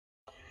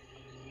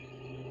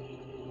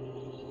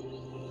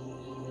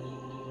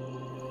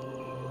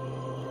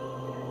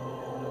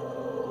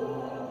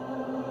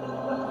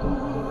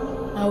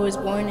I was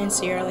born in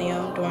Sierra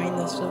Leone during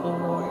the Civil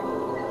War.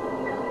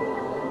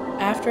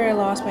 After I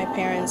lost my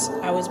parents,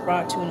 I was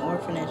brought to an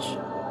orphanage.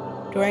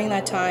 During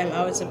that time,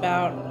 I was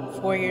about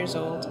 4 years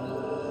old.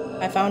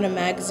 I found a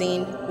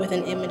magazine with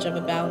an image of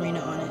a ballerina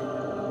on it.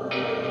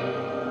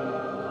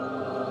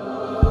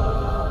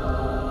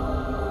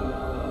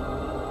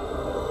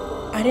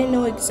 I didn't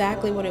know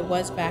exactly what it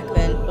was back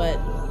then, but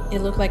it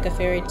looked like a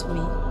fairy to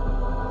me.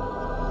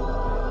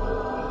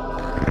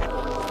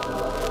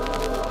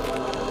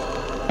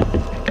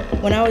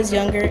 When I was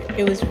younger,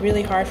 it was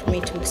really hard for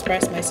me to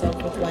express myself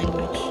with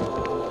language,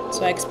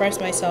 so I expressed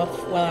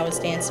myself while I was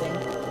dancing.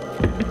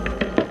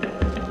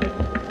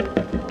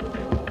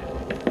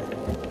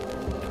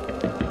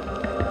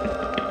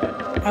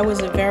 I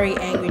was a very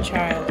angry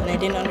child, and I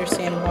didn't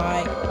understand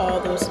why all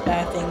those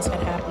bad things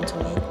had happened to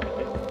me.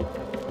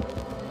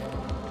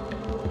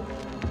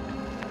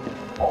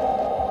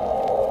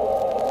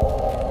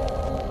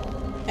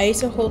 I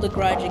used to hold a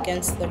grudge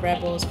against the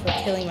rebels for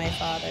killing my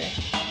father.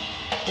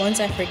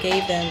 Once I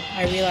forgave them,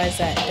 I realized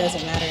that it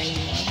doesn't matter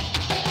anymore.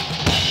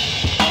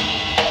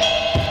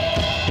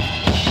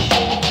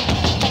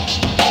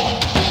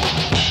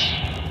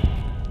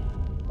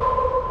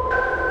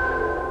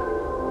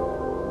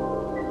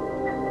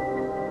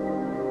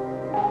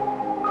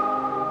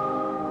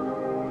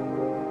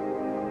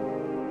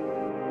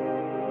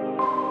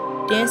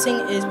 Dancing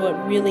is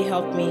what really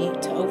helped me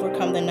to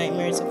overcome the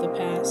nightmares of the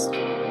past.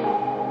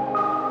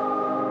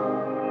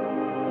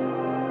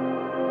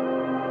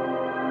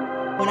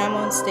 When I'm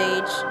on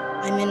stage,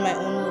 I'm in my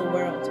own little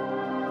world.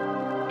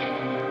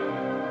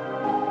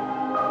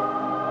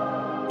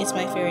 It's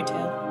my fairy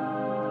tale.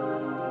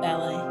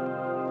 Ballet.